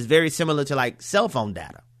 but it's very similar to like cell phone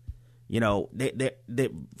data. You know,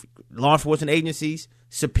 the law enforcement agencies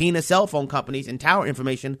subpoena cell phone companies and tower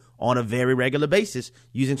information on a very regular basis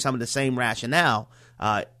using some of the same rationale.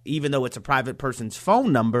 Even though it's a private person's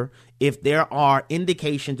phone number, if there are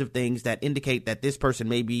indications of things that indicate that this person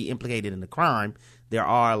may be implicated in the crime, there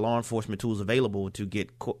are law enforcement tools available to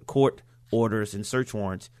get court orders and search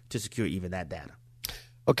warrants to secure even that data.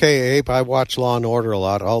 Okay, Abe, I watch Law and Order a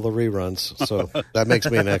lot, all the reruns, so that makes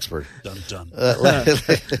me an expert. Dun, dun.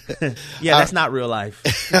 Yeah, that's not real life.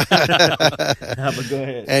 But go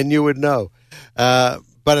ahead. And you would know.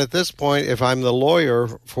 But at this point, if I'm the lawyer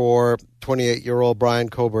for 28-year-old Brian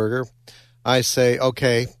Kohberger, I say,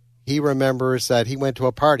 okay, he remembers that he went to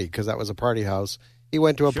a party, because that was a party house. He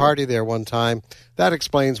went to a party there one time. That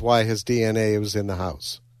explains why his DNA was in the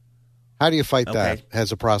house. How do you fight that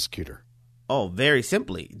as a prosecutor? Oh, very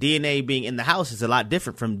simply. DNA being in the house is a lot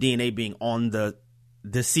different from DNA being on the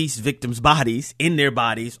deceased victims' bodies, in their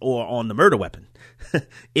bodies, or on the murder weapon.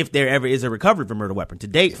 If there ever is a recovery of a murder weapon. To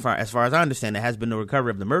date, as far as I understand, there has been no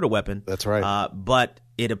recovery of the murder weapon. That's right. But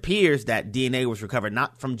it appears that DNA was recovered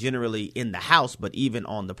not from generally in the house, but even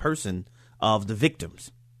on the person of the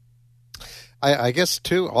victims. I guess,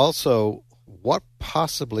 too, also, what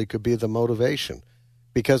possibly could be the motivation?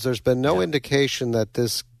 Because there's been no indication that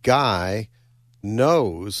this guy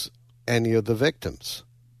knows any of the victims.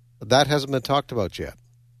 That hasn't been talked about yet.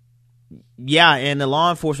 Yeah, and the law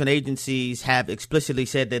enforcement agencies have explicitly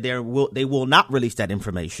said that they will not release that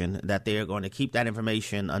information, that they are going to keep that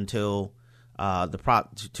information until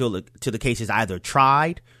the case is either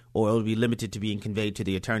tried or it will be limited to being conveyed to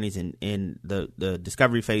the attorneys in the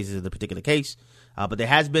discovery phases of the particular case. But there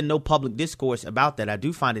has been no public discourse about that. I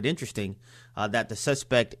do find it interesting that the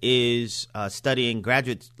suspect is studying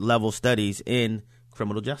graduate-level studies in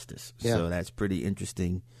criminal justice. Yeah. So that's pretty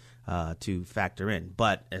interesting to factor in.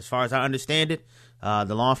 But as far as I understand it,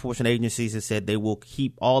 the law enforcement agencies have said they will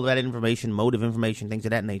keep all of that information, motive information, things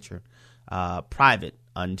of that nature, private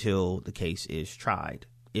until the case is tried,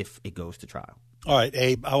 if it goes to trial. All right,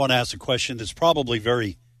 Abe, I want to ask a question that's probably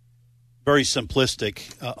very, very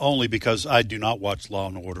simplistic, only because I do not watch Law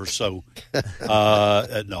and Order. So,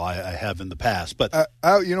 no, I have in the past. But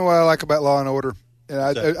you know what I like about Law and Order? And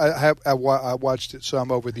I watched it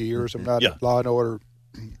some over the years. I'm not a Law and Order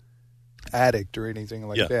addict or anything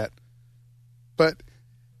like that. But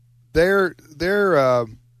their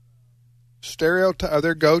stereotype,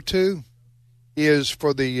 their go-to is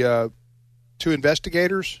for the two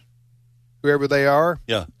investigators, whoever they are.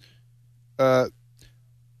 Yeah. The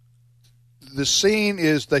scene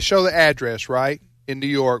is they show the address, right, in New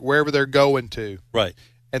York, wherever they're going to. Right.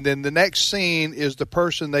 And then the next scene is the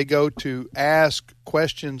person they go to ask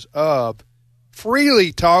questions of,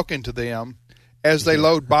 freely talking to them as they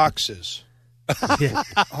load boxes.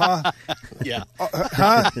 Yeah.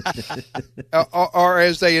 Or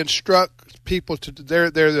as they instruct people to, they're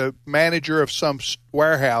the manager of some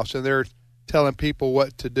warehouse and they're telling people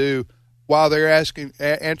what to do while they're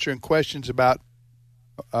answering questions about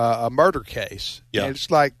a murder case. Yeah. And it's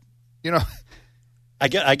like, you know, I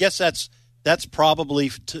guess that's probably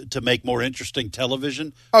to make more interesting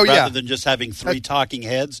television. Oh, rather than just having three talking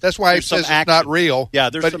heads. That's why it says it's not real. Yeah,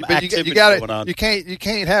 there's some activity going on. You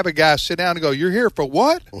can't have a guy sit down and go, "You're here for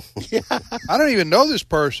what?" Yeah. I don't even know this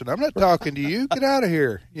person. I'm not talking to you. Get out of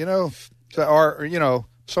here. You know, or you know,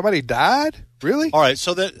 somebody died. Really? All right.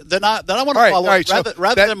 So then I want to follow up.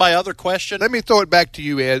 Rather than my other question, let me throw it back to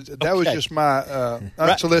you, Ed. That was just my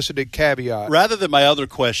unsolicited caveat. Rather than my other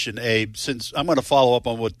question, Abe, since I'm going to follow up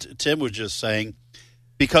on what Tim was just saying,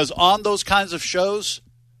 because on those kinds of shows,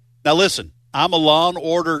 now listen, I'm a Law and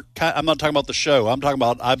Order. I'm not talking about the show. I'm talking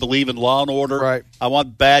about I believe in Law and Order. Right. I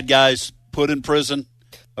want bad guys put in prison.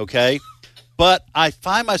 Okay. But I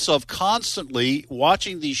find myself constantly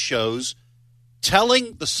watching these shows,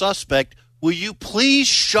 telling the suspect, will you please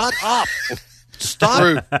shut up?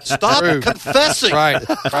 Stop confessing. Right.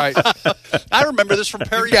 I remember this from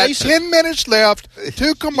Perry You Mason. got 10 minutes left,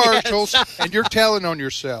 2 commercials, and you're telling on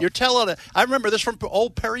yourself. You're telling it. I remember this from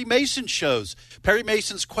old Perry Mason shows. Perry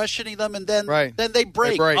Mason's questioning them, and then they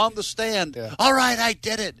break on the stand. Yeah. All right, I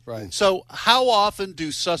did it. Right. So how often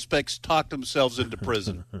do suspects talk themselves into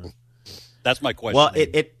prison? That's my question. Well,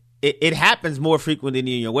 it happens more frequently than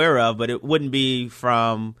you're aware of, but it wouldn't be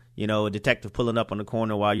from a detective pulling up on the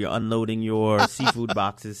corner while you're unloading your seafood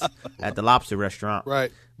boxes at the lobster restaurant.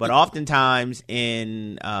 Right. But oftentimes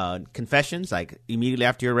in confessions, like immediately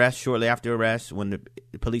after your arrest, shortly after arrest, when the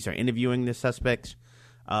police are interviewing the suspects,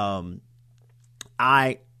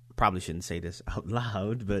 I probably shouldn't say this out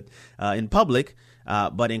loud, but in public,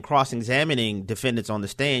 but in cross-examining defendants on the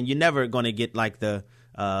stand, you're never going to get like the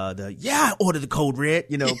I ordered the code red,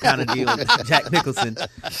 kind of deal with Jack Nicholson.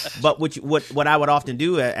 But what I would often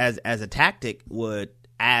do as a tactic would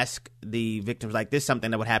ask the victims, like this is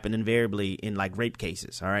something that would happen invariably in like rape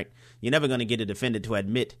cases. All right. You're never going to get a defendant to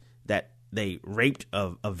admit that they raped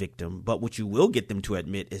a victim, but what you will get them to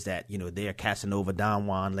admit is that, they're Casanova Don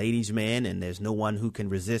Juan ladies' man and there's no one who can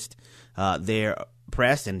resist their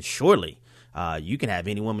press, and surely You can have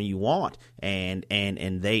any woman you want, and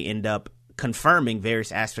they end up confirming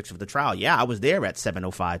various aspects of the trial. Yeah, I was there at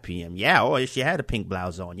 7:05 p.m. Yeah, she had a pink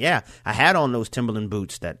blouse on. Yeah, I had on those Timberland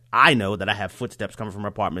boots that I know that I have footsteps coming from her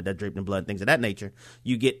apartment that draped in blood, things of that nature.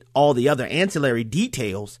 You get all the other ancillary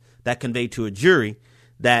details that convey to a jury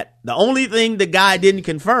that the only thing the guy didn't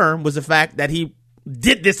confirm was the fact that he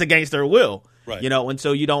did this against her will. Right. And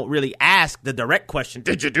so you don't really ask the direct question,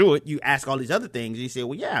 did you do it? You ask all these other things. You say,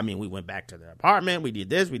 well, yeah, I mean, we went back to the apartment. We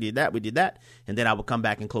did this, we did that, we did that. And then I would come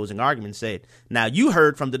back in closing argument and say, now you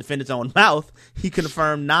heard from the defendant's own mouth. He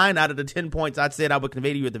confirmed 9 out of the 10 points I said I would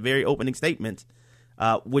convey to you at the very opening statements,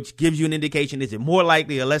 which gives you an indication, is it more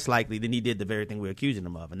likely or less likely than he did the very thing we're accusing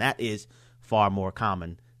him of? And that is far more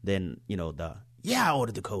common than, I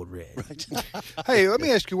ordered the code red. Right. Hey, let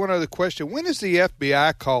me ask you one other question. When is the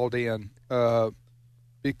FBI called in?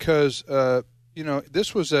 Because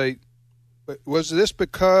this was this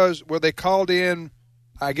because were they called in?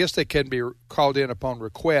 I guess they can be called in upon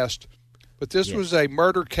request, but this was a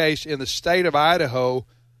murder case in the state of Idaho,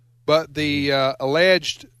 but the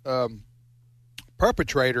alleged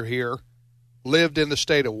perpetrator here lived in the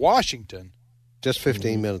state of Washington. Just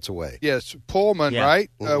 15 minutes away. Yes, Pullman, right?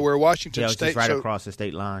 Where Washington State, just right across the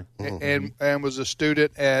state line, and was a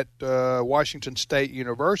student at Washington State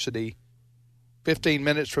University, 15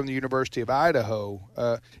 minutes from the University of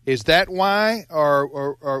Idaho. Is that why,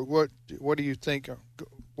 or what? What do you think?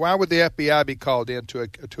 Why would the FBI be called into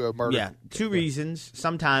a murder? Yeah, two reasons.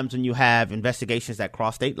 Sometimes when you have investigations that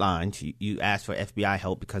cross state lines, you ask for FBI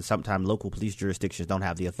help because sometimes local police jurisdictions don't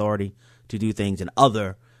have the authority to do things in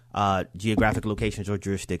other geographic locations or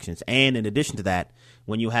jurisdictions. And in addition to that,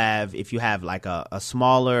 if you have like a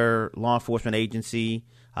smaller law enforcement agency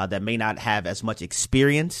that may not have as much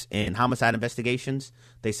experience in homicide investigations,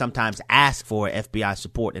 they sometimes ask for FBI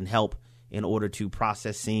support and help in order to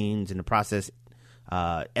process scenes and to process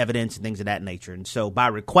evidence and things of that nature. And so by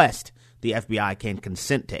request, the FBI can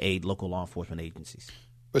consent to aid local law enforcement agencies.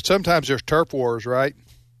 But sometimes there's turf wars, right?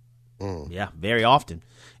 Yeah, very often.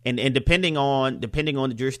 And depending on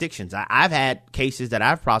the jurisdictions, I've had cases that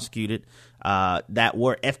I've prosecuted that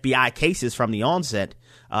were FBI cases from the onset,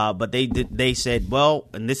 but they said, well,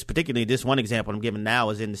 and this one example I'm giving now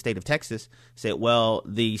is in the state of Texas, said, well,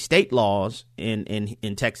 the state laws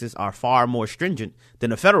in Texas are far more stringent than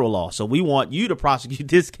the federal law, so we want you to prosecute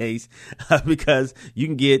this case because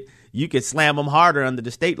you could slam them harder under the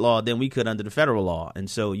state law than we could under the federal law. And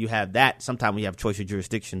so you have that. Sometimes we have choice of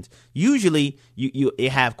jurisdictions. Usually you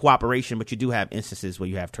have cooperation, but you do have instances where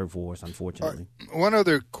you have turf wars, unfortunately. One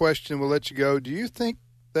other question, we'll let you go. Do you think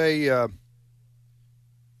they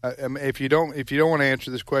if you don't want to answer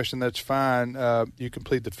this question, that's fine. You can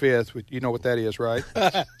plead the fifth. You know what that is, right?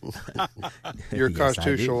 You're a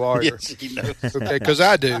constitutional lawyer. Yes, he knows. Okay, because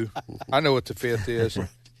I do. I know what the fifth is.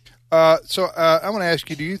 So I want to ask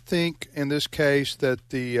you, do you think in this case that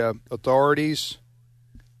the authorities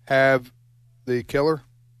have the killer?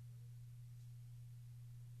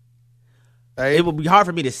 It would be hard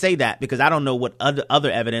for me to say that because I don't know what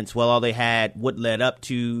other evidence, all they had, what led up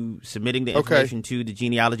to submitting the information to the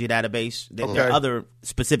genealogy database. There are other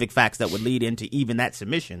specific facts that would lead into even that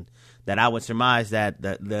submission that I would surmise that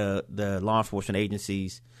the law enforcement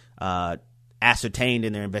agencies ascertained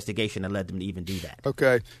in their investigation that led them to even do that.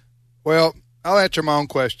 Okay. Well, I'll answer my own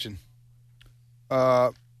question,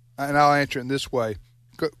 and I'll answer it in this way.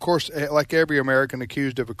 Of course, like every American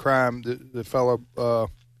accused of a crime, the fellow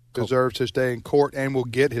deserves his day in court and will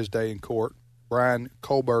get his day in court, Brian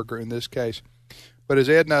Kohlberger in this case. But as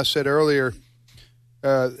Ed and I said earlier,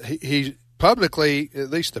 he publicly, at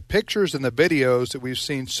least the pictures and the videos that we've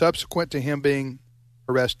seen subsequent to him being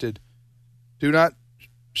arrested, do not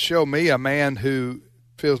show me a man who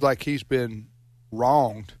feels like he's been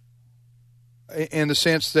wronged. In the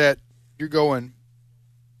sense that you're going,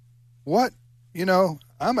 what?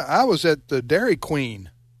 I was at the Dairy Queen,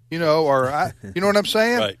 or you know what I'm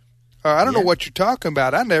saying? Right. I don't know what you're talking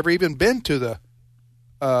about. I've never even been to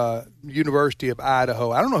the University of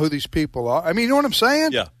Idaho. I don't know who these people are. I mean, you know what I'm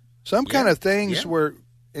saying? Yeah. Some kind of things where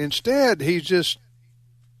instead he's just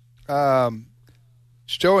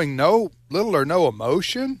showing little or no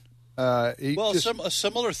emotion. A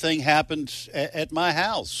similar thing happened at my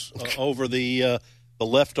house over the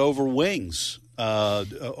leftover wings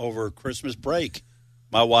over Christmas break.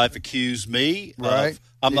 My wife accused me. Right.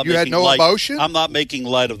 You had no emotion? I'm not making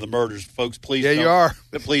light of the murders, folks. Please don't. Yeah, you are.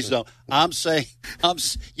 Please don't. I'm saying, I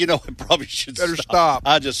probably should better stop.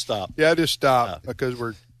 I just stop. Yeah, just stop because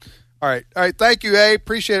we're – all right. All right. Thank you, Abe.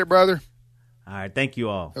 Appreciate it, brother. All right. Thank you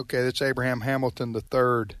all. Okay. That's Abraham Hamilton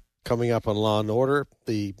III. coming up on Law and Order,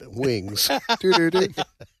 the wings. No,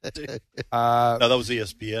 that was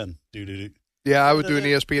ESPN. Yeah, I was doing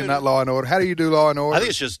ESPN, not Law and Order. How do you do Law and Order? I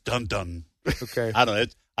think it's just dun-dun. Okay. I don't know.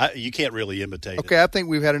 You can't really imitate it. Okay, I think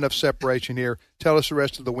we've had enough separation here. Tell us the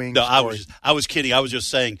rest of the wings story. I was kidding. I was just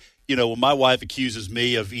saying, when my wife accuses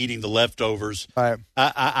me of eating the leftovers, right.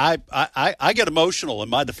 I get emotional in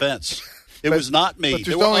my defense. It was not me. But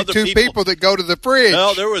there's only two people that go to the fridge.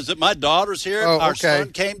 No, there was. My daughter's here. Oh, Our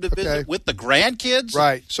son came to visit with the grandkids.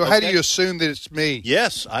 Right. So how do you assume that it's me?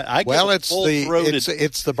 Yes, I well, get it's full-throated.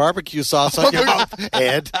 it's the barbecue sauce on your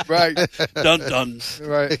head. Right. Dun dun.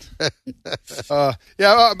 Right.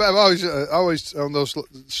 Yeah, I'm always on those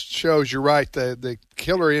shows. You're right. The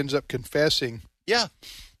killer ends up confessing. Yeah.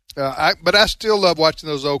 But I still love watching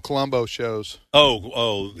those old Columbo shows.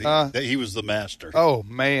 He was the master. Oh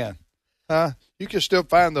man. You can still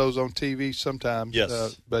find those on TV sometimes.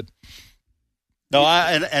 Yes, but no,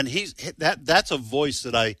 and he's that's a voice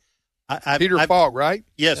that I Peter Falk, right?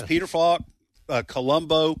 Yes, yeah. Peter Falk,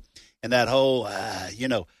 Columbo, and that whole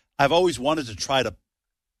I've always wanted to try to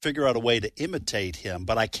figure out a way to imitate him,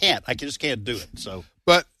 but I can't. I just can't do it. So,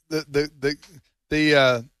 but the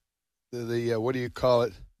what do you call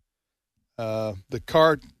it? The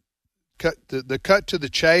cut to the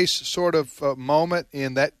chase sort of moment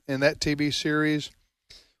in that TV series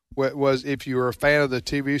was, if you were a fan of the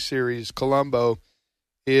TV series Columbo,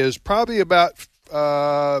 is probably about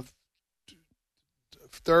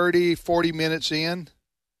 30-40 minutes in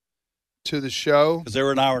to the show. Because they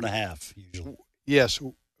were an hour and a half usually. Yes.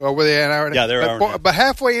 Or were they an hour and a half? Yeah, they're an hour and a half. But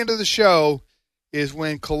halfway into the show is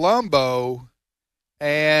when Columbo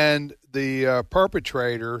and the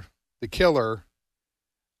perpetrator, the killer,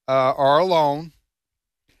 are alone,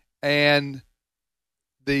 and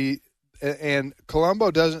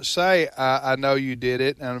Columbo doesn't say, I know you did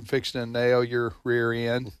it, and I'm fixing to nail your rear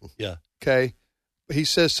end. Yeah. Okay. He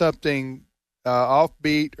says something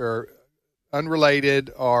offbeat or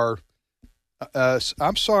unrelated, or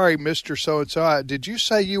I'm sorry, Mr. So-and-so, did you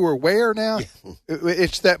say you were where now? Yeah.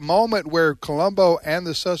 It's that moment where Columbo and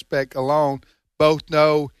the suspect alone both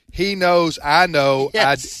know, he knows, I know,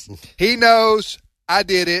 yes. He knows I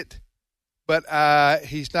did it, but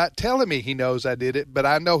he's not telling me he knows I did it, but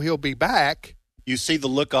I know he'll be back. You see the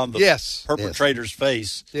look on the perpetrator's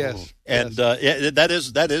face. Yes. And that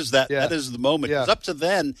is the moment. Yeah. Up to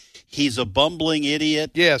then, he's a bumbling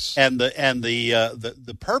idiot. Yes. And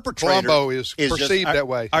the perpetrator Columbo is perceived just, that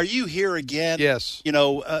way. Are you here again? Yes.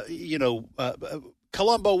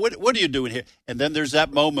 Columbo, what are you doing here? And then there's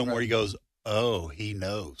that moment where he goes, oh, he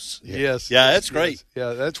knows. Yes. Yeah, that's great.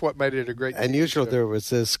 Yeah, that's what made it a great. And usually there was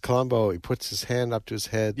this Columbo, he puts his hand up to his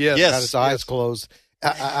head. Yes. Got his eyes closed.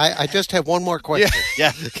 I just have one more question.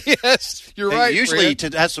 Yeah. Yes, you're right. Usually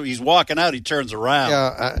that's when he's walking out, he turns around.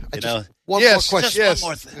 Yeah. One more question. Just yes. one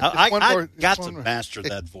more thing. I got to master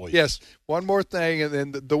that voice. Yes. One more thing, and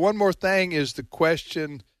then the one more thing is the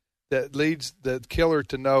question that leads the killer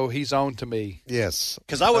to know he's on to me. Yes.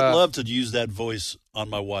 Because I would love to use that voice on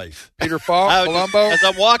my wife. Peter Falk, Columbo. As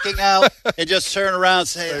I'm walking out and just turn around and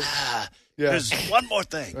say, there's one more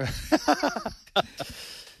thing.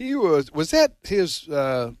 He was that his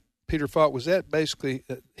Peter Falk? Was that basically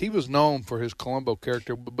he was known for his Columbo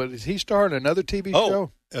character? But is he starring another TV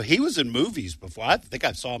show? He was in movies before. I think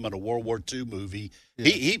I saw him in a World War II movie.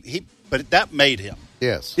 Yeah. But that made him.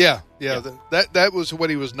 Yes. Yeah. That was what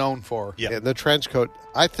he was known for. Yeah. And the trench coat,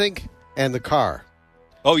 I think, and the car.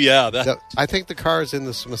 Oh yeah. I think the car is in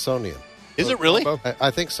the Smithsonian. Is it really? I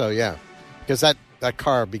think so. Yeah. Because that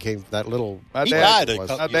car became that little. My dad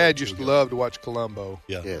used to love to watch Columbo.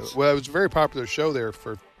 Yeah. Yes. Well, it was a very popular show there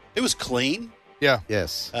for. It was clean. Yeah.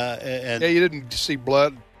 Yes. And you didn't see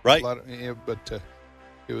blood. Right. But it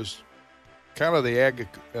was kind of the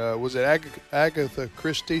was it Agatha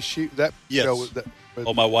Christie? Yes. Show was that.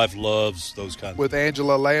 My wife loves those kinds. With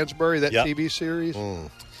Angela Lansbury, that TV series. Mm.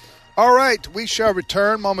 All right, we shall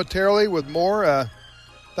return momentarily with more.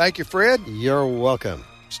 Thank you, Fred. You're welcome.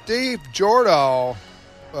 Steve Jordahl,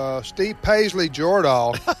 Steve Paisley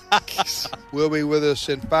Jordahl, will be with us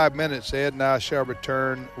in 5 minutes. Ed and I shall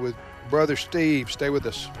return with Brother Steve. Stay with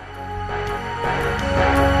us.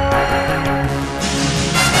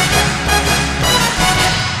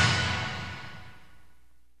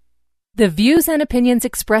 The views and opinions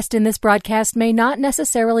expressed in this broadcast may not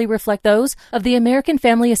necessarily reflect those of the American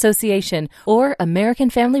Family Association or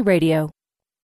American Family Radio.